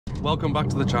welcome back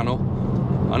to the channel.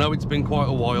 I know it's been quite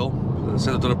a while since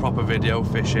I've done a proper video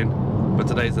fishing, but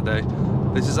today's the day.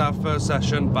 This is our first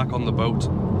session back on the boat.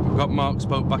 We got Mark's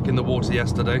boat back in the water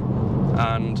yesterday,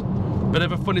 and a bit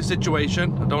of a funny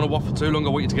situation. I don't want to waffle too long, I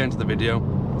want you to get into the video.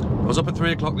 I was up at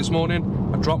 3 o'clock this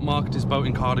morning, I dropped Mark at his boat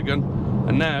in Cardigan,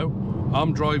 and now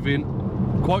I'm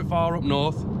driving quite far up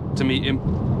north to meet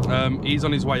him. He's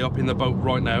on his way up in the boat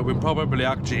right now. We're probably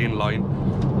actually in line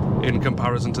in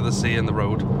comparison to the sea and the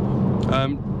road.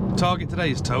 Target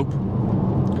today is Tope.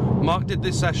 Mark did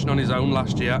this session on his own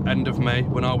last year, end of May,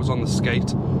 when I was on the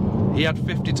skate. He had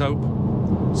 50 Tope,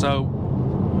 so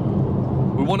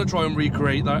we want to try and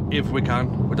recreate that if we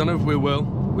can. We don't know if we will.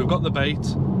 We've got the bait,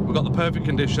 we've got the perfect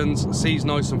conditions, the sea's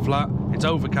nice and flat, it's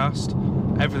overcast,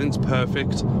 everything's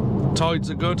perfect,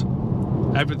 tides are good,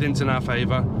 everything's in our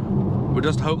favour. We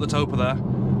just hope the Tope are there.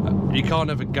 You can't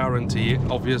ever guarantee it,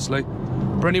 obviously.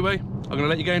 But anyway, I'm going to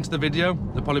let you get into the video.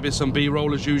 There'll probably be some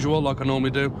B-roll as usual, like I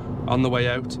normally do, on the way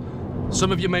out.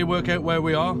 Some of you may work out where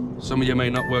we are, some of you may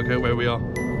not work out where we are.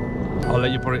 I'll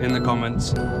let you put it in the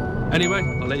comments. Anyway,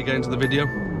 I'll let you get into the video.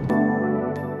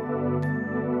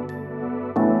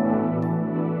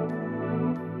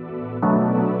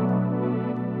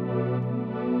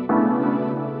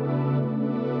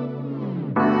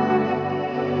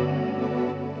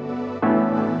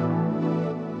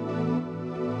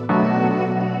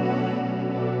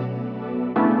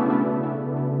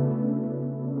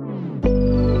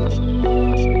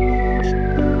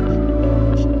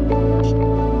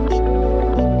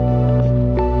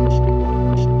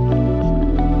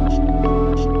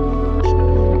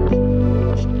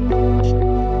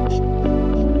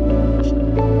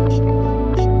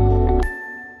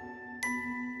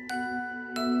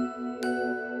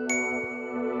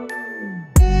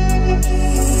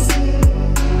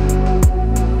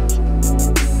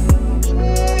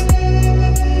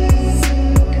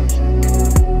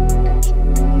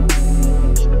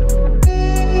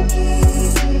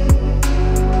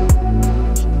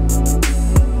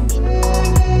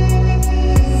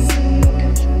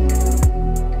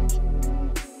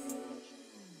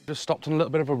 Just stopped on a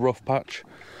little bit of a rough patch.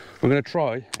 We're going to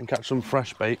try and catch some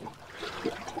fresh bait.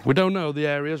 We don't know the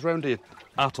areas around here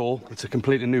at all. It's a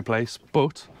completely new place,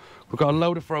 but we've got a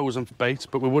load of frozen bait,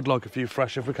 but we would like a few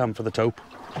fresh if we can for the Tope.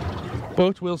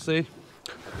 But we'll see.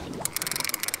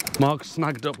 Mark's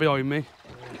snagged up behind me.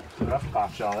 Rough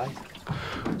patch, are they?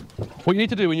 What you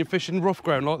need to do when you're fishing rough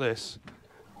ground like this,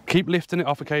 keep lifting it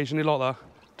off occasionally like that,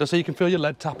 just so you can feel your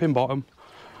lead tapping bottom.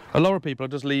 A lot of people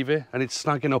just leave it and it's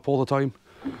snagging up all the time.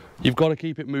 You've got to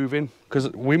keep it moving,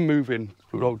 because we're moving,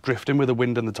 we're drifting with the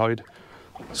wind and the tide.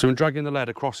 So we're dragging the lead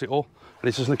across it all, and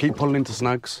it's just going to keep pulling into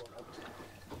snags.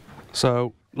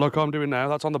 So, like I'm doing now,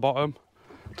 that's on the bottom.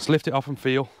 Just lift it off and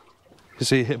feel. You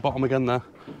see, hit bottom again there.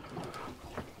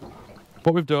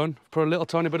 What we've done, put a little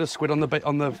tiny bit of squid on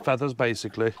the feathers,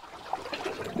 basically,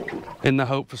 in the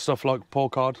hope for stuff like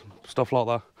porcard, stuff like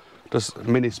that. Just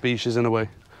mini species in a way.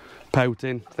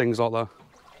 Pouting, things like that.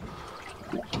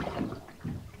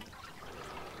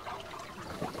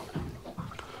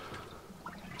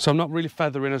 So I'm not really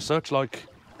feathering as such, like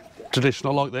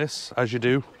traditional like this, as you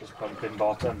do. Just pumping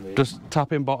bottom. Just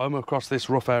tapping bottom across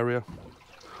this rough area.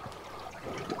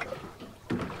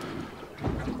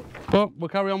 But we'll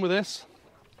carry on with this.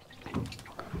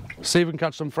 See if we can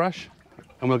catch some fresh,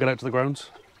 and we'll get out to the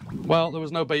grounds. Well, there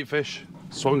was no bait fish,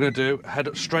 so what I'm going to do, head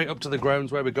straight up to the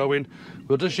grounds where we're going.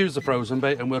 We'll just use the frozen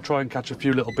bait, and we'll try and catch a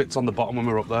few little bits on the bottom when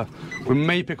we're up there. We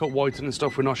may pick up whiting and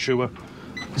stuff, we're not sure.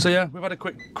 So yeah, we've had a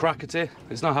quick crack at it.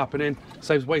 It's not happening.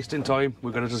 Saves wasting time.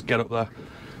 We're going to just get up there.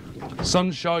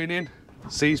 Sun's shining.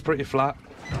 Sea's pretty flat.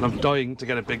 And I'm dying to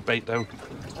get a big bait down.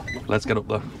 Let's get up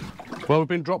there. Well, we've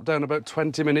been dropped down about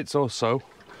 20 minutes or so.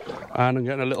 And I'm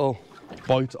getting a little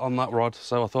bite on that rod.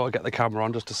 So I thought I'd get the camera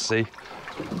on just to see.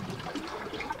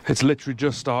 It's literally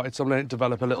just started, so I'm letting it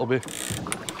develop a little bit.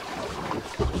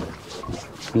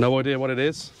 No idea what it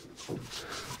is.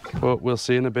 But we'll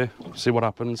see in a bit. See what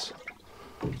happens.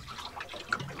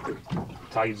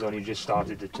 Tide's only just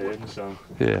started to turn, so...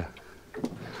 Yeah.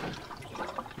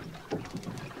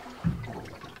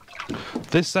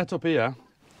 This setup here,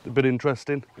 a bit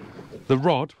interesting. The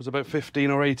rod was about 15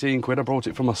 or 18 quid. I brought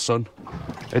it from my son.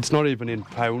 It's not even in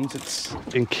pounds, it's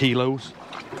in kilos.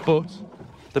 But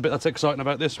the bit that's exciting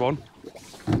about this one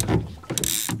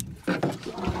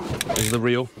is the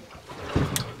reel.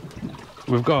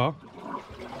 We've got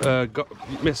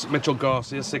Mitchell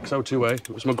Garcia 602A. It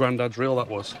was my granddad's reel, that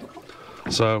was.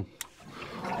 So,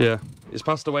 yeah, he's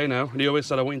passed away now, and he always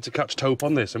said I wanted to catch Tope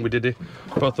on this, and we did it.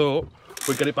 But I thought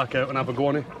we'd get it back out and have a go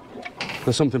on it.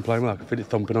 There's something playing with that, I can feel it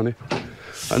thumping on it.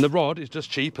 And the rod is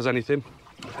just cheap as anything.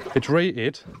 It's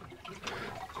rated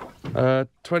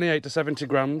 28 to 70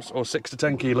 grams or 6 to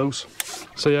 10 kilos.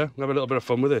 So yeah, we'll have a little bit of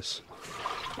fun with this.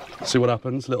 See what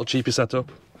happens, little cheapy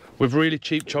setup. With really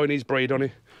cheap Chinese braid on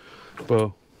it,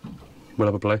 but we'll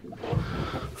have a play.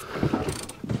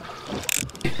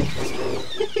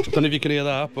 Don't know if you can hear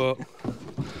that, but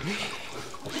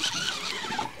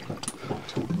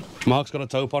Mark's got a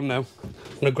tope on now.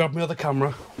 I'm gonna grab my other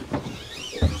camera.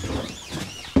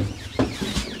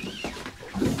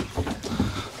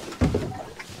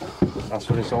 That's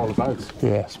what it's all about.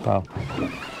 Yes, pal.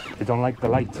 You don't like the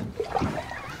light.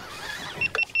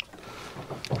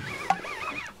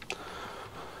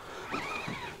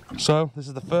 So, this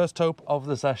is the first tope of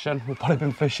the session. We've probably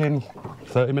been fishing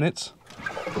 30 minutes.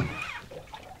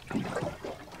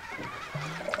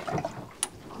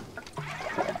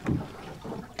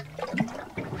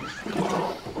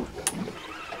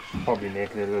 Probably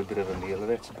making a little bit of a meal of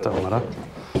it. Don't matter.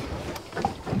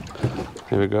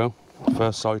 Here we go.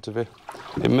 First sight of it.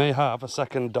 It may have a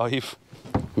second dive.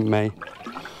 It may.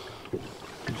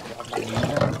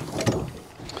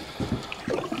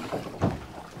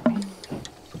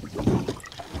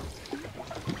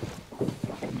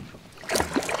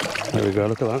 There we go,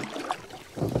 look at that.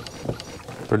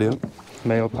 Brilliant.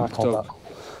 Male packed Hold up. that.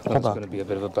 That's that. going to be a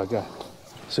bit of a bugger.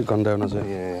 Has it gone down, has it?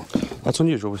 Yeah. That's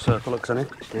unusual with circle hooks, isn't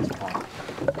it? It is packed.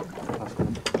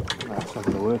 That's not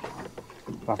going to work.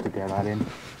 We'll have to get that in.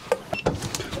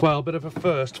 Well, a bit of a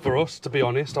first for us, to be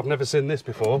honest. I've never seen this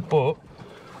before, but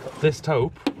this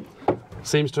tope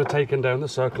seems to have taken down the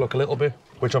circle hook a little bit,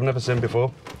 which I've never seen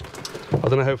before. I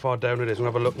don't know how far down it is.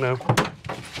 We'll have a look now.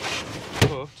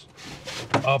 But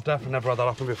I've definitely never had that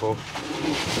happen before.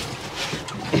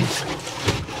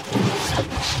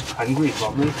 Angry,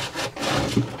 probably.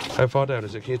 How far down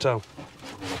is it? Can you tell?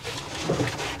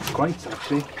 Quite,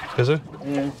 actually. Is it?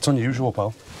 Yeah. It's unusual,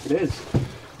 pal. It is.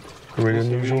 Really Must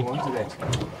have unusual. Really wanted it.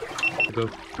 Go.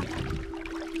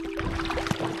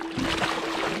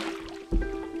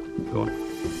 Go on.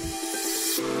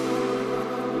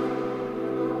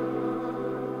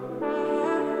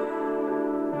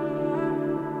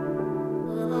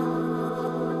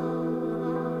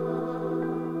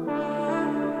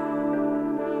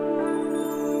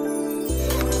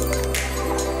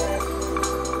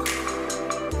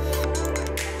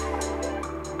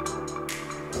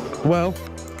 Well,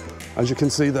 as you can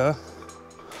see there,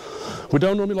 we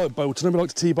don't normally like boating them, we like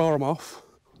to T-bar them off.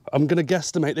 I'm going to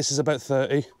guesstimate this is about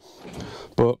 30,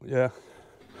 but yeah.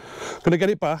 Going to get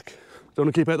it back, don't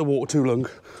want to keep it out the water too long.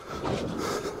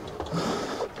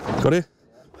 Got it?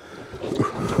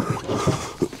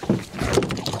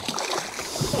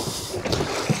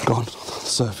 Go on,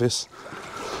 surface.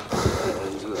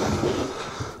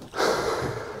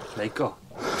 There you go.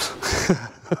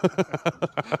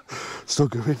 Still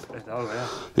going. Oh,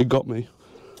 yeah. It got me.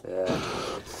 Yeah.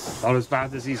 Not as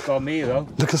bad as he's got me, though.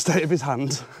 Look at the state of his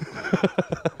hand.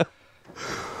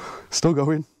 Still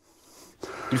going.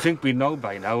 You'd think we'd know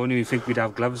by now, wouldn't you? You'd think we'd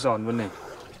have gloves on, wouldn't you?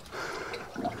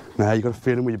 Nah, you got to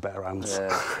feel him with your bare hands.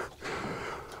 Yeah.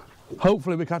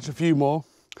 Hopefully we catch a few more.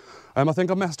 I think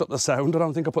I messed up the sound. I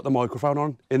don't think I put the microphone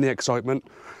on in the excitement.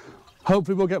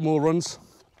 Hopefully we'll get more runs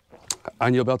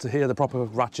and you'll be able to hear the proper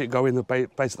ratchet going, the bait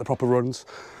at the proper runs.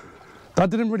 That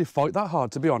didn't really fight that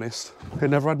hard, to be honest. It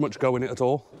never had much go in it at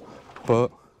all.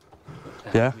 But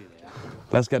yeah,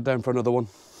 let's get down for another one.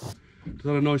 Is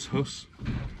that a nice huss?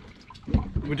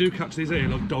 We do catch these here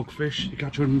like dogfish. You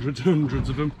catch hundreds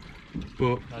of them.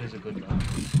 But That is a good one.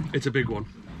 it's a big one.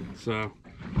 So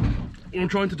what I'm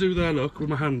trying to do there, look, with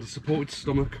my hand, is support its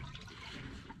stomach.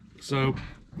 So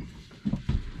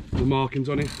the markings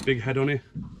on it, big head on it.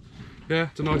 Yeah,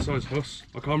 it's a nice size huss.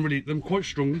 I can't really, they're quite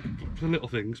strong for the little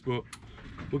things, but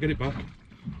we'll get it back.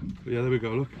 But yeah, there we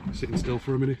go, look, sitting still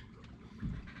for a minute.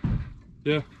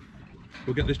 Yeah,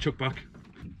 we'll get this chuck back.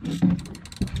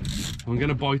 I'm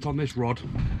gonna bite on this rod.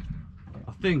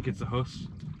 I think it's a huss.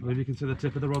 Maybe you can see the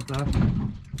tip of the rod there.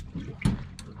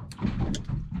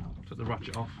 Took the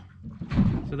ratchet off.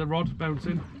 See the rod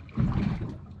bouncing?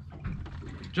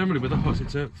 Generally with a huss,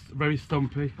 it's a very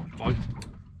thumpy bite.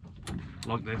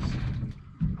 Like this.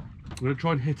 I'm going to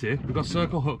try and hit it. We've got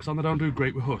circle hooks on, they don't do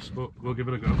great with huss, but we'll give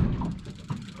it a go.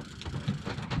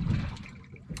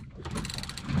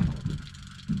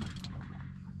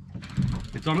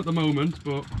 It's on at the moment,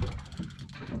 but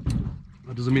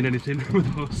that doesn't mean anything with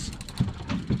huss.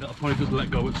 That'll probably just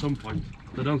let go at some point.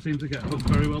 They don't seem to get hooked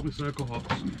very well with circle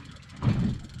hooks.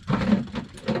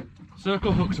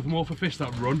 Circle hooks are more for fish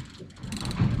that run.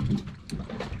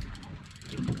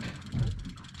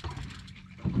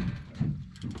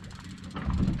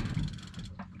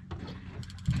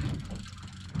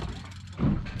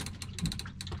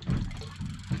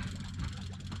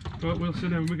 But we'll sit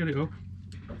down when we get it up.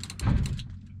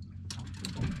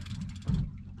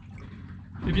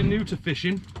 If you're new to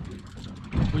fishing,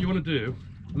 what you want to do,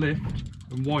 lift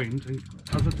and wind, and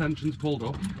as the tension's pulled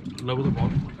up, lower the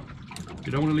rod.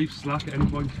 You don't want to leave slack at any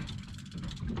point.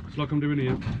 It's like I'm doing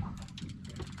here.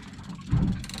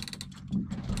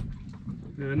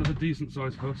 Yeah, another decent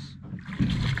sized huss.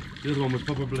 The other one was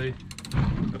probably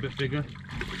a bit bigger,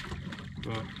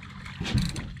 but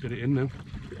get it in now.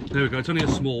 There we go, it's only a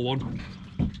small one.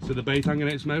 See the bait hanging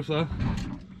out its mouth there?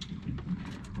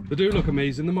 They do look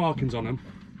amazing, the markings on them,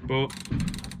 but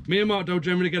me and Mark don't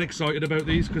generally get excited about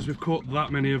these because we've caught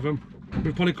that many of them.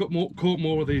 We've probably caught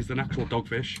more of these than actual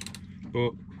dogfish,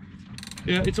 but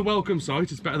yeah, it's a welcome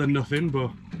sight. It's better than nothing,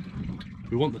 but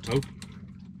we want the tope.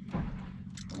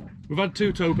 We've had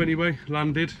 2 tope anyway,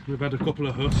 landed. We've had a couple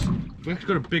of huss. We've actually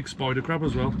got a big spider crab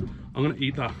as well. I'm going to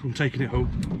eat that. I'm taking it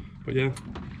home. But yeah,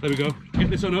 there we go. Get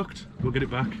this unhooked, we'll get it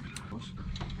back.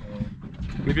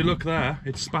 If you look there,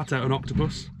 it spat out an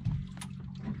octopus.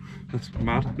 That's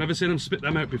mad. Never seen them spit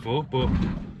them out before, but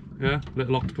yeah,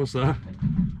 little octopus there.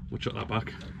 We'll chuck that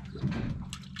back.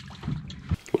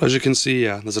 Well, as you can see,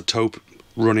 yeah, there's a tope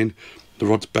running. The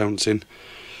rod's bouncing.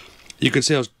 You can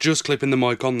see I was just clipping the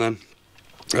mic on then.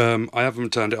 I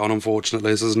haven't turned it on,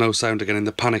 unfortunately, so there's no sound again in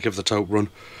the panic of the tope run.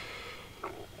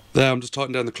 There, I'm just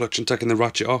tightening down the clutch and taking the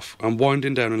ratchet off. I'm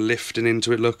winding down and lifting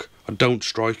into it, look. I don't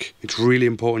strike. It's really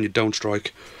important you don't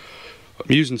strike.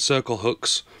 I'm using circle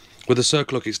hooks. With a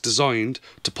circle hook, it's designed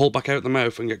to pull back out the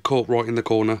mouth and get caught right in the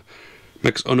corner.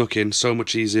 Makes unhooking so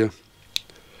much easier.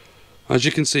 As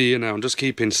you can see here now, I'm just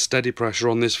keeping steady pressure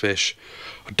on this fish.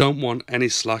 I don't want any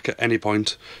slack at any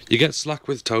point. You get slack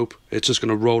with tope, it's just going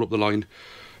to roll up the line.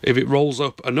 If it rolls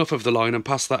up enough of the line and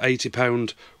past that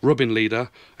 80-pound rubbing leader,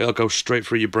 it'll go straight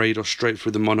through your braid or straight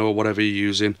through the mono or whatever you're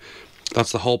using.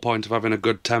 That's the whole point of having a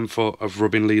good 10-foot of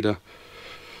rubbing leader.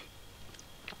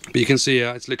 But you can see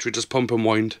here, it's literally just pump and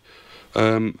wind.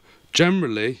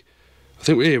 Generally, I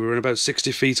think we're in about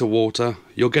 60 feet of water.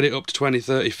 You'll get it up to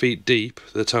 20-30 feet deep,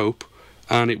 the tope,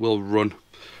 and it will run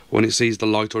when it sees the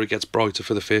light or it gets brighter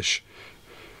for the fish.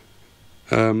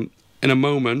 In a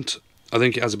moment, I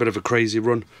think it has a bit of a crazy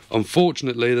run.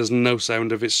 Unfortunately, there's no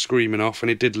sound of it screaming off, and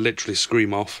it did literally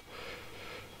scream off.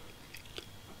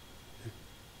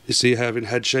 You see having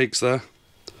head shakes there?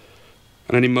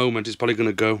 And any moment it's probably going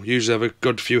to go. Usually have a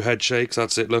good few head shakes.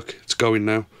 That's it, look, it's going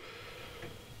now.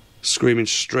 Screaming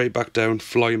straight back down,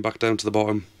 flying back down to the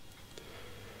bottom.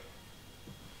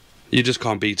 You just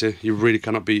can't beat it. You really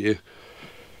cannot beat it.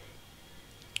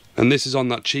 And this is on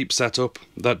that cheap setup,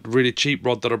 that really cheap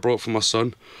rod that I brought for my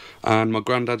son and my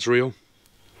granddad's reel.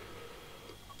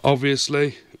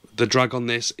 Obviously, the drag on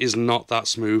this is not that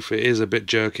smooth. It is a bit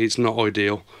jerky. It's not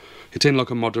ideal. It's in like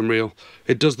a modern reel.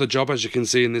 It does the job, as you can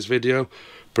see in this video,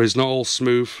 but it's not all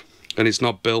smooth, and it's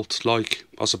not built like,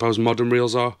 I suppose, modern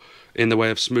reels are, in the way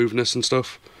of smoothness and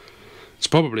stuff. It's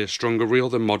probably a stronger reel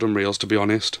than modern reels, to be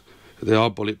honest. They are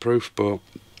bulletproof, but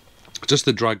just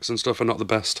the drags and stuff are not the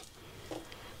best.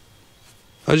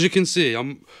 As you can see,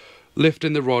 I'm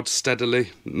lifting the rod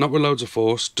steadily, not with loads of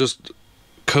force, just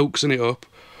coaxing it up.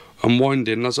 I'm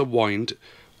winding as I wind.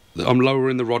 I'm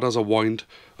lowering the rod as I wind.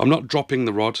 I'm not dropping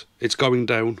the rod, it's going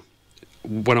down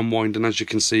when I'm winding, as you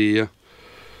can see here.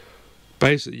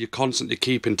 Basically, you're constantly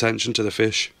keeping tension to the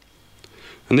fish.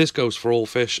 And this goes for all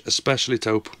fish, especially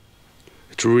tope.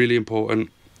 It's really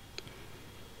important.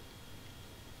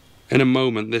 In a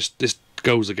moment, this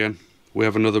goes again. We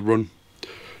have another run.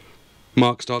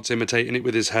 Mark starts imitating it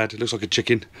with his head. It looks like a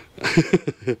chicken.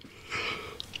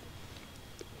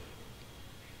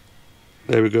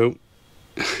 There we go.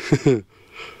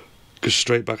 Goes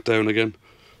straight back down again.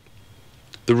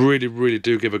 They really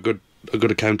do give a good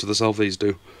account of themselves, these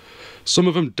do. Some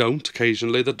of them don't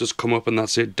occasionally, they just come up and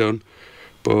that's it, done.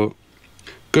 But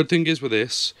good thing is with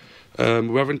this,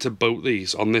 we're having to boat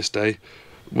these on this day.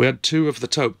 We had 2 of the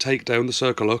tope take down the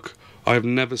circle hook. I have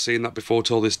never seen that before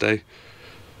till this day.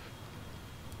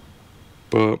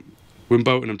 But we're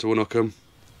boating them to unhook them.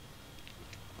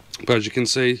 But as you can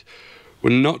see,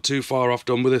 we're not too far off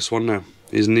done with this one now.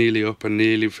 He's nearly up and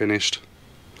nearly finished.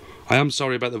 I am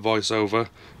sorry about the voiceover,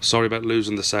 sorry about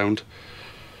losing the sound.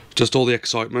 Just all the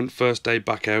excitement, first day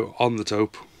back out on the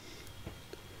tope.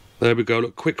 There we go,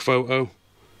 look, quick photo.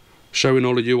 Showing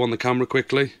all of you on the camera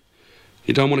quickly.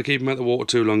 You don't want to keep him out the water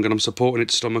too long, and I'm supporting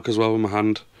its stomach as well with my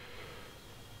hand.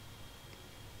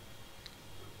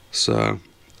 So,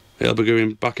 it'll be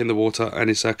going back in the water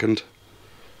any second.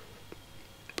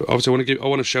 But obviously I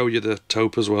want to show you the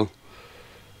tope as well.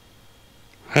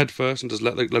 Head first and just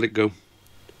let it go.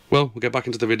 Well, we'll get back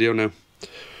into the video now.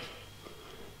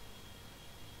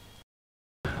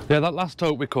 Yeah, that last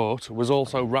tope we caught was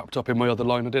also wrapped up in my other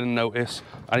line. I didn't notice,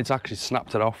 and it's actually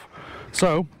snapped it off.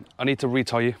 So I need to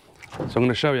retie you. So I'm going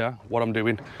to show you what I'm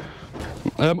doing.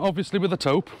 Obviously with a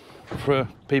tope, for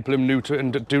people who are new to it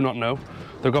and do not know,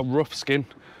 they've got rough skin.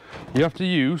 You have to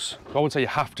use, I wouldn't say you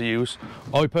have to use,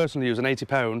 I personally use an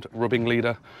 80-pound rubbing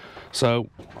leader. So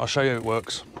I'll show you how it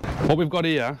works. What we've got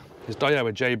here is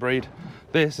Daiwa J braid.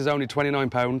 This is only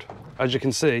 £29. As you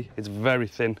can see, it's very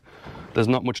thin. There's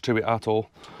not much to it at all.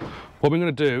 What we're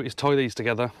going to do is tie these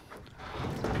together,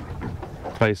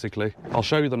 basically. I'll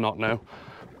show you the knot now.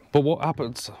 But what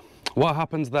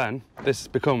happens then, this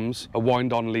becomes a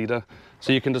wind-on leader.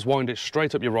 So you can just wind it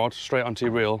straight up your rod, straight onto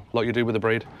your reel, like you do with the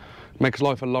braid. Makes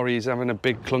life a lot easier having a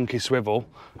big clunky swivel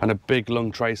and a big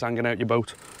lung trace hanging out your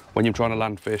boat when you're trying to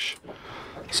land fish.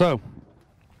 So,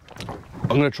 I'm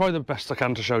going to try the best I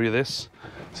can to show you this.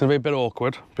 It's going to be a bit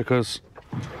awkward because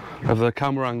of the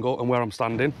camera angle and where I'm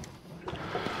standing.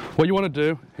 What you want to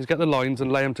do is get the lines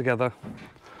and lay them together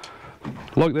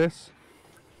like this.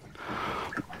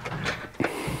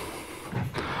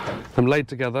 Them laid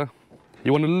together.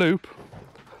 You want to loop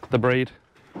the braid.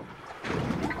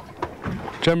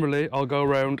 Generally, I'll go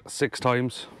around 6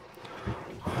 times.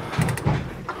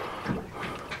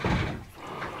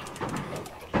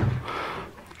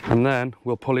 And then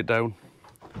we'll pull it down.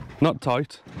 Not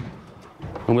tight.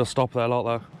 And we'll stop there like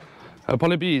that. It'll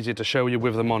probably be easier to show you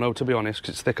with the mono, to be honest,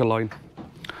 because it's thicker line.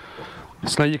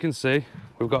 So now you can see,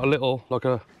 we've got a little, like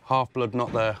a half-blood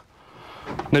knot there.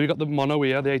 Now you've got the mono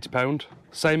here, the 80-pound.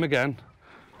 Same again,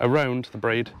 around the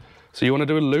braid. So you want to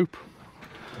do a loop,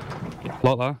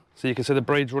 like that. So you can see the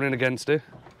braid's running against it.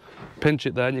 Pinch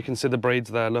it there and you can see the braid's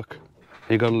there, look.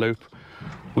 You got a loop.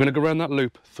 We're going to go around that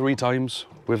loop 3 times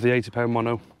with the 80-pound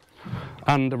mono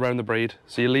and around the braid.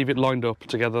 So you leave it lined up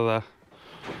together there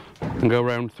and go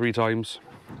around 3 times.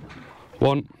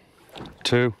 1,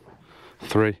 2,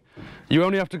 3. You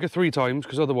only have to go 3 times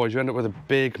because otherwise you end up with a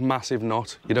big, massive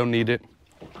knot. You don't need it.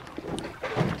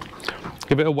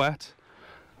 Give it a wet.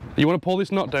 You want to pull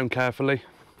this knot down carefully.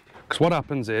 Because what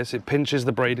happens is it pinches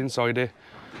the braid inside it.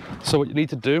 So what you need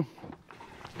to do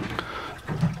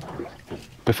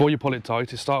before you pull it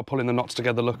tight is start pulling the knots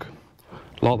together, look,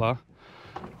 like that.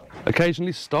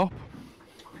 Occasionally stop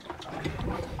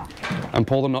and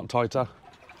pull the knot tighter.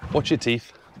 Watch your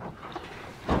teeth.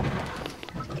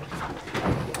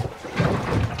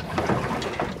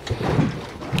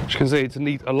 As you can see, it's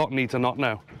a lot neater knot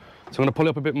now. So I'm going to pull it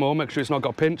up a bit more, make sure it's not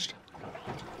got pinched.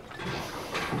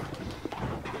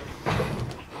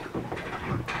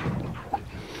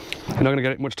 You're not going to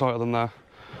get it much tighter than that.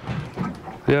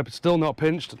 Yeah, but still not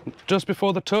pinched. Just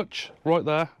before the touch, right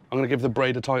there, I'm going to give the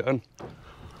braid a tighten.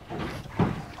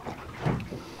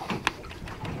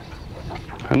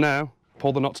 And now,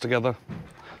 pull the knots together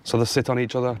so they sit on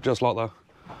each other, just like that.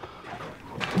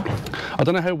 I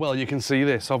don't know how well you can see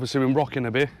this. Obviously, we're rocking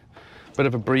a bit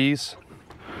of a breeze,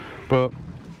 but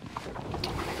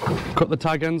cut the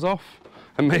tag ends off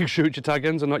and make sure your tag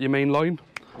ends are not your main line.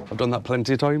 I've done that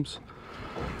plenty of times.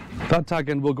 That tag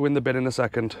end will go in the bin in a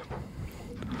second.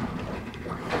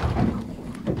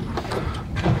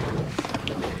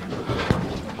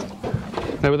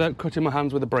 Now, without cutting my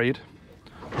hands with the braid,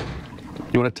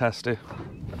 you want to test it.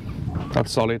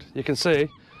 That's solid. You can see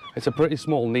it's a pretty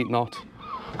small, neat knot.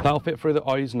 That'll fit through the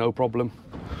eyes, no problem.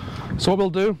 So what we'll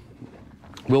do,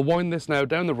 we'll wind this now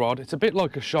down the rod. It's a bit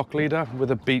like a shock leader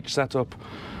with a beach setup.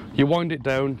 You wind it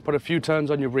down, put a few turns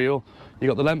on your reel, you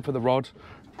got the length of the rod,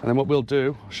 and then what we'll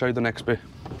do, I'll show you the next bit.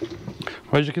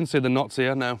 As you can see, the knot's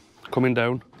here now, coming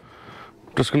down.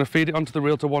 Just going to feed it onto the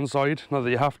reel to one side, not that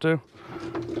you have to.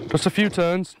 Just a few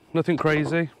turns, nothing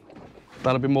crazy.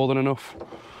 That'll be more than enough.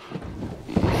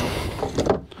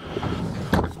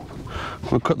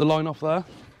 We'll cut the line off there.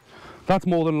 That's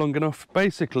more than long enough.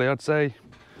 Basically, I'd say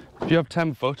if you have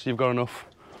 10 foot, you've got enough.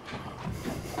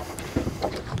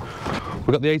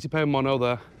 We've got the 80-pound mono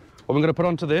there. What we're going to put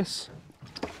onto this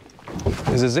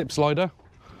is a zip slider.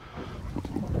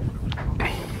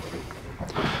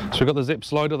 So we've got the zip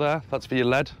slider there, that's for your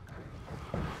lead.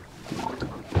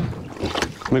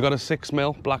 We've got a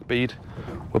 6mm black bead.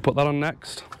 We'll put that on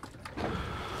next.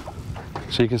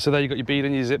 So you can see there you've got your bead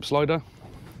and your zip slider.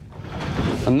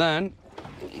 And then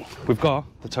we've got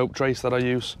the taupe trace that I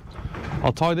use.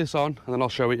 I'll tie this on and then I'll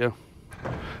show it you.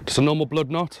 Just a normal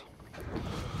blood knot.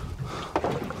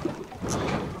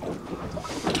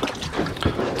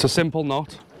 It's a simple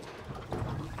knot.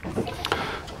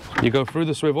 You go through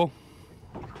the swivel,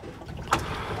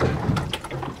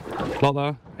 like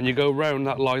that, and you go round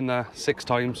that line there 6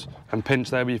 times and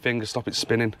pinch there with your finger, stop it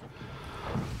spinning.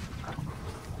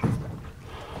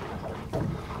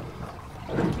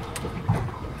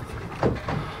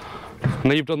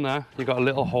 Now you've done there, you've got a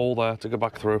little hole there to go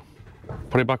back through.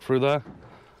 Put it back through there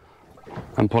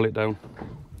and pull it down.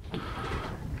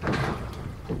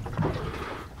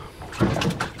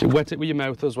 You wet it with your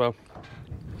mouth as well.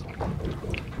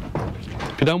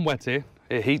 If you don't wet it,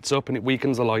 it heats up and it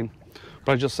weakens the line.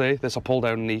 But as you'll see, this will pull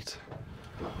down neat.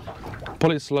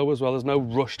 Pull it slow as well, there's no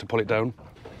rush to pull it down.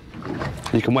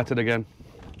 You can wet it again.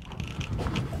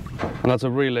 And that's a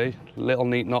really little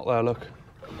neat knot there, look.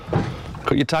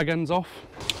 Cut your tag ends off.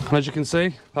 And as you can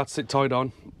see, that's it tied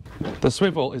on. The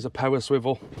swivel is a power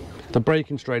swivel. The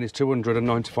braking strain is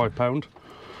 £295.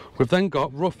 We've then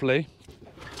got roughly,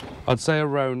 I'd say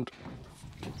around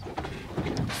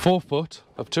 4 foot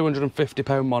of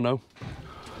 £250 mono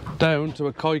down to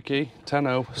a Koike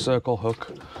 10-0 circle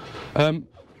hook.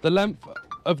 The length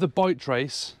of the bite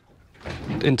trace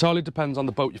entirely depends on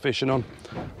the boat you're fishing on.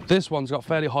 This one's got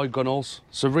fairly high gunnels,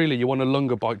 so really you want a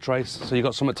longer bite trace, so you've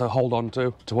got something to hold on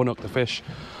to unhook the fish.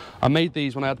 I made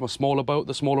these when I had my smaller boat,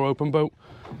 the smaller open boat,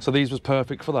 so these was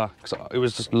perfect for that, because it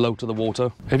was just low to the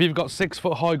water. If you've got 6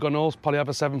 foot high gunnels, probably have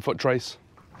a 7 foot trace.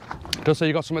 Just so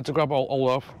you've got something to grab hold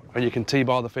of, and you can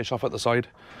T-bar the fish off at the side.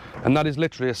 And that is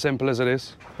literally as simple as it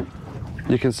is.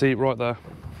 You can see it right there.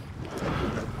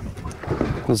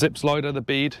 The zip slider, the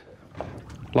bead,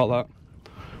 like that.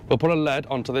 We'll put a lead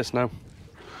onto this now.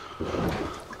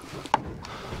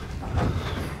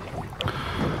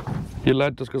 Your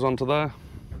lead just goes onto there,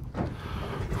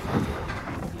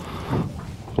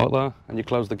 like that, and you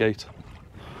close the gate.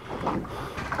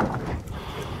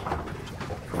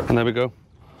 And there we go.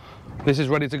 This is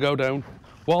ready to go down.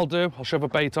 What I'll do, I'll shove a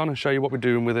bait on and show you what we're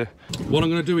doing with it. What I'm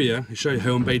going to do here is show you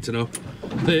how I'm baiting up.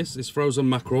 This is frozen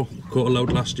mackerel, caught a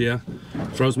load last year.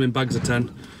 Froze them in bags of 10.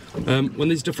 When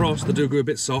these defrost, they do go a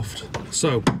bit soft.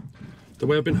 So, the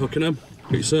way I've been hooking them,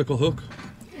 get your circle hook,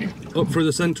 up through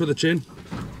the centre of the chin,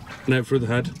 and out through the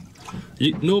head.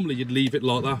 Normally you'd leave it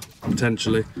like that,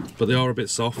 potentially, but they are a bit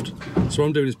soft. So what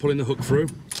I'm doing is pulling the hook through.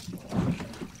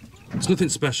 There's nothing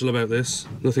special about this,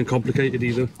 nothing complicated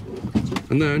either.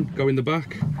 And then go in the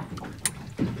back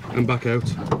and back out.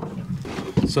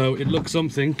 So it looks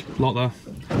something like that.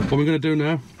 What we're going to do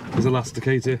now is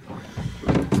elasticate it.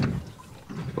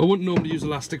 I wouldn't normally use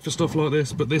elastic for stuff like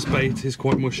this, but this bait is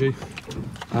quite mushy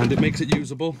and it makes it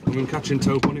usable when I'm catching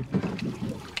tope on it.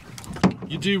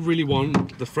 You do really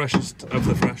want the freshest of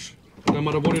the fresh, no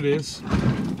matter what it is,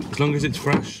 as long as it's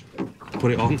fresh,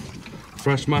 put it on.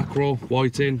 Fresh mackerel,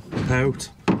 whiting, pout,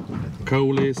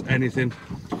 coalies, anything.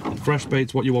 Fresh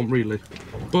bait's what you want really.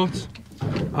 But,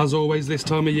 as always this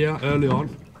time of year, early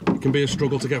on, it can be a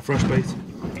struggle to get fresh bait.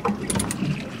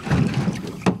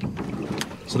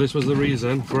 So this was the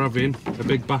reason for having a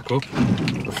big backup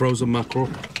of frozen mackerel.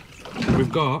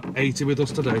 We've got 80 with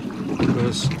us today,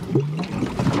 because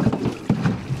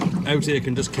out here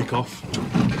can just kick off.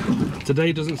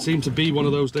 Today doesn't seem to be one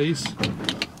of those days,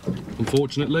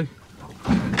 unfortunately.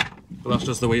 But that's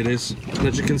just the way it is. And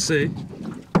as you can see,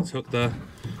 it's hooked there.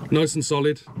 Nice and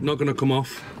solid, not going to come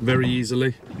off very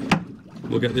easily.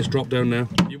 We'll get this drop down now.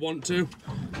 If you want to,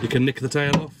 you can nick the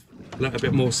tail off, let a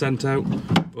bit more scent out,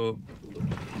 but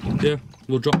yeah,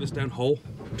 we'll drop this down whole,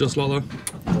 just like that.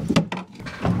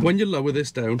 When you lower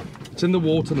this down, it's in the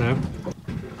water now,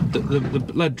 the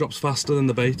lead drops faster than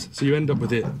the bait, so you end up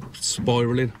with it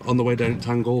spiralling on the way down, it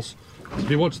tangles. So if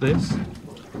you watch this,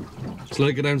 just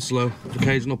let it go down slow,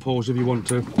 occasional pause if you want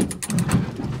to.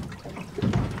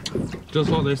 Just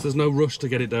like this, there's no rush to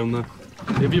get it down there.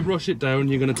 If you rush it down,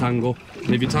 you're going to tangle.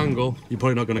 And if you tangle, you're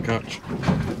probably not going to catch.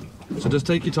 So just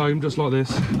take your time, just like this.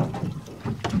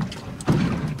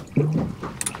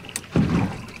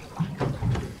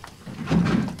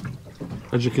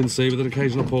 As you can see, with an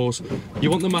occasional pause.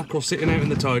 You want the mackerel sitting out in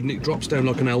the tide and it drops down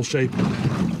like an L shape.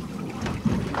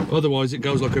 Otherwise it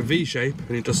goes like a V shape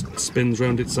and it just spins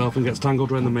round itself and gets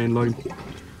tangled around the main line.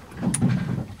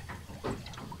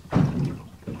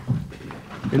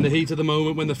 In the heat of the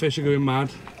moment when the fish are going mad,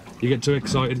 you get too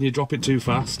excited and you drop it too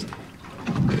fast.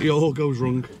 It all goes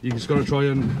wrong. You just got to try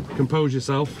and compose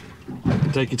yourself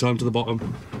and take your time to the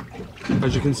bottom.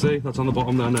 As you can see, that's on the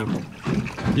bottom there now.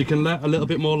 You can let a little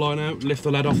bit more line out, lift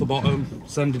the lead off the bottom,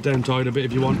 send it down tight a bit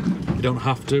if you want. You don't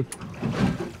have to.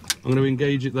 I'm going to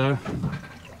engage it there,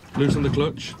 loosen the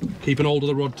clutch, keeping hold of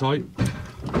the rod tight,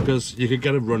 because you could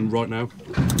get a run right now.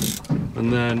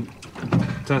 And then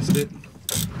test it.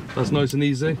 That's nice and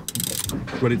easy,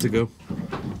 ready to go.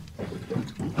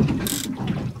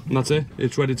 And that's it,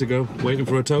 it's ready to go, waiting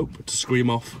for a tope to scream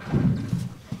off.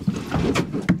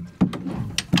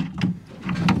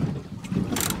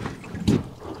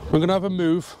 We're going to have a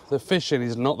move. The fishing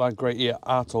is not that great yet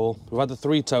at all. We've had the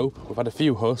 3 tope, we've had a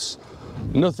few huss,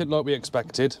 Nothing like we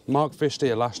expected. Mark fished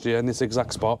here last year in this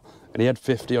exact spot and he had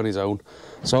 50 on his own.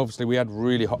 So obviously we had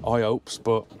really high hopes,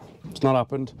 but it's not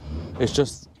happened. It's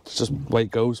just the way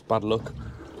it goes, bad luck.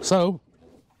 So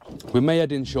we may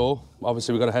head inshore.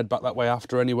 Obviously we've got to head back that way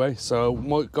after anyway. So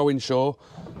might go inshore,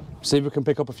 see if we can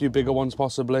pick up a few bigger ones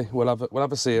possibly. We'll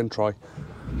have a see and try.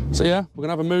 So yeah, we're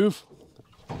gonna have a move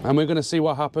and we're gonna see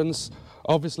what happens.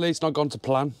 Obviously it's not gone to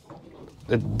plan.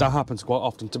 That happens quite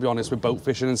often, to be honest, with boat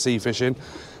fishing and sea fishing.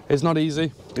 It's not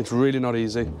easy. It's really not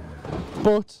easy.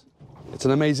 But it's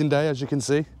an amazing day, as you can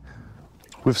see.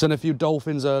 We've seen a few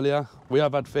dolphins earlier. We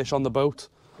have had fish on the boat.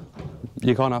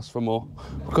 You can't ask for more.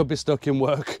 We could be stuck in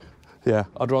work. Yeah,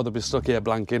 I'd rather be stuck here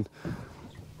blanking.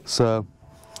 So,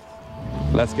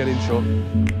 let's get inshore.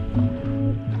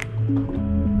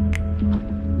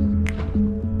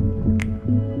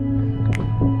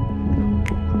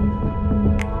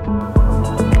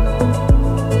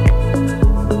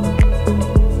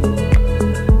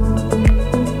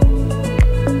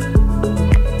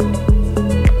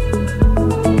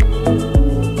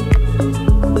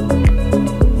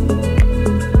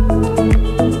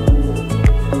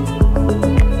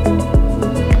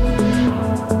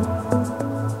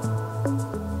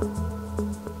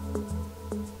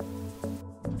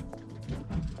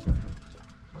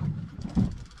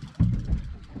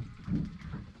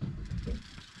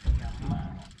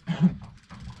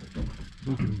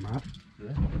 Looking mad.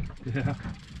 Yeah.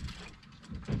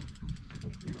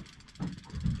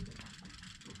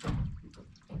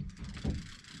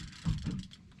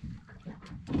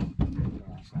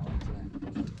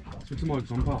 Switch the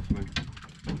mics on, part for me.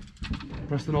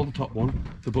 Press and hold the top one,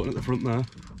 the button at the front there.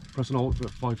 Press and hold for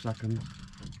 5 seconds.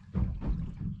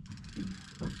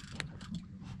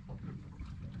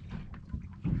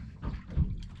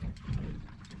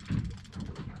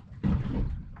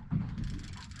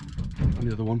 And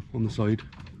the other one on the side,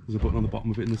 there's a button on the bottom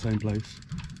of it in the same place.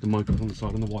 The mic up on the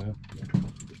side on the wire.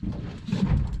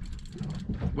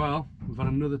 Well, we've had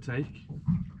another take,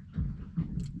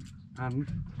 and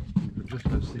we've just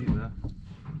about see it there.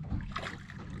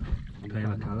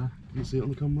 Pale colour. Can you see it on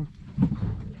the camera? Do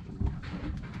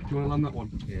you want to land that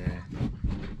one? Yeah.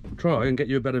 Try and get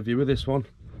you a better view of this one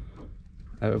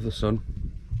out of the sun.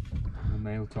 The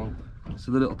male top.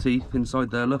 So the little teeth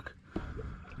inside there, look.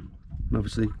 And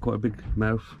obviously quite a big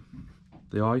mouth.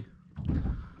 The eye.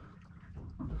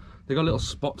 They got little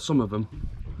spots, some of them.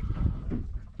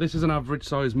 This is an average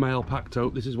size male pack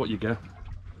tope. This is what you get.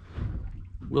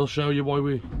 We'll show you why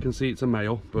we can see it's a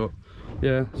male, but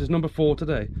yeah, this is number 4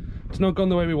 today. It's not gone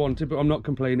the way we wanted, but I'm not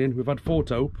complaining. We've had 4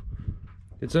 tope.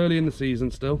 It's early in the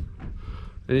season still.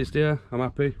 And it's, yeah, I'm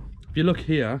happy. If you look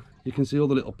here, you can see all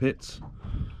the little pits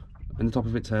in the top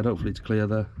of its head. Hopefully it's clear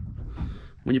there.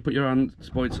 When you put your hand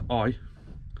by its eye,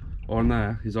 or on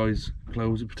there, his eyes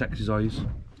close, it protects his eyes.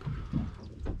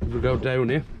 If we go down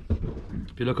here,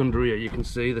 if you look under here, you can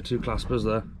see the 2 claspers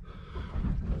there.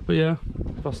 But yeah,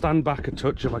 if I stand back a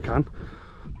touch, if I can,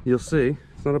 you'll see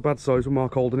it's not a bad size with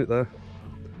Mark holding it there.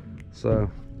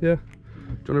 So, yeah. Do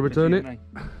you want to return it?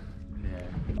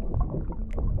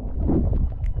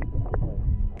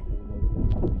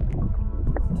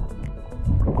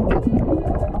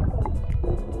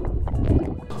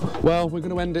 Well, we're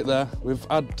going to end it there.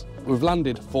 We've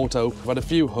landed 4 tope. We've had a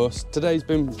few huss. Today's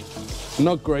been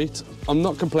not great. I'm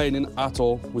not complaining at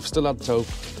all. We've still had tope,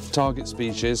 target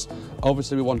species.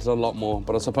 Obviously we wanted a lot more,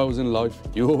 but I suppose in life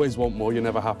you always want more. You're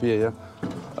never happy here.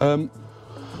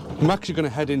 I'm actually going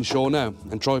to head inshore now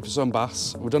and try for some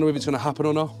bass. We don't know if it's going to happen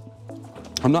or not.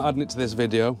 I'm not adding it to this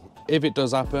video. If it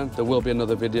does happen, there will be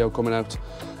another video coming out.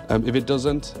 If it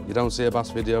doesn't, you don't see a bass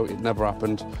video, it never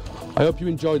happened. I hope you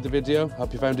enjoyed the video,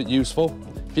 hope you found it useful.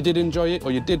 If you did enjoy it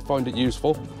or you did find it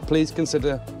useful, please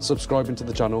consider subscribing to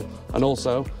the channel and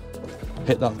also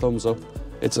hit that thumbs up.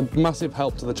 It's a massive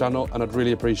help to the channel and I'd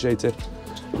really appreciate it.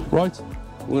 Right,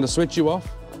 I'm going to switch you off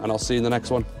and I'll see you in the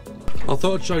next one. I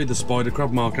thought I'd show you the spider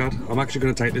crab Mark had. I'm actually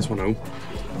going to take this one home.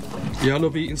 Yeah, I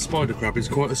love eating spider crab, it's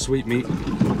quite a sweet meat.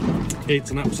 It's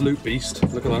an absolute beast,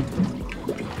 look at that.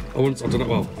 I don't know,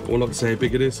 well, I won't have to say how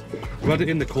big it is. I've had it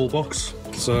in the cool box,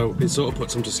 so it sort of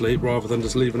puts them to sleep rather than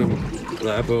just leaving them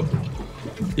there, but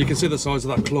you can see the size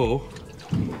of that claw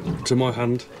to my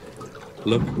hand.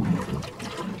 Look.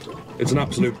 It's an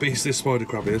absolute beast, this spider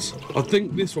crab is. I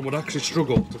think this one would actually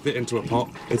struggle to fit into a pot.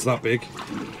 It's that big.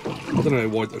 I don't know how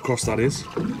wide across that is.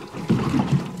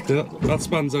 Yeah, that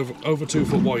spans over 2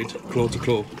 foot wide, claw to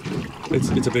claw.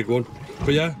 It's a big one.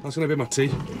 But yeah, that's going to be my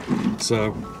tea.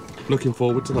 So, looking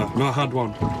forward to that. Not had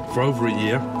one for over a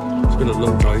year. It's been a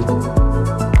long time.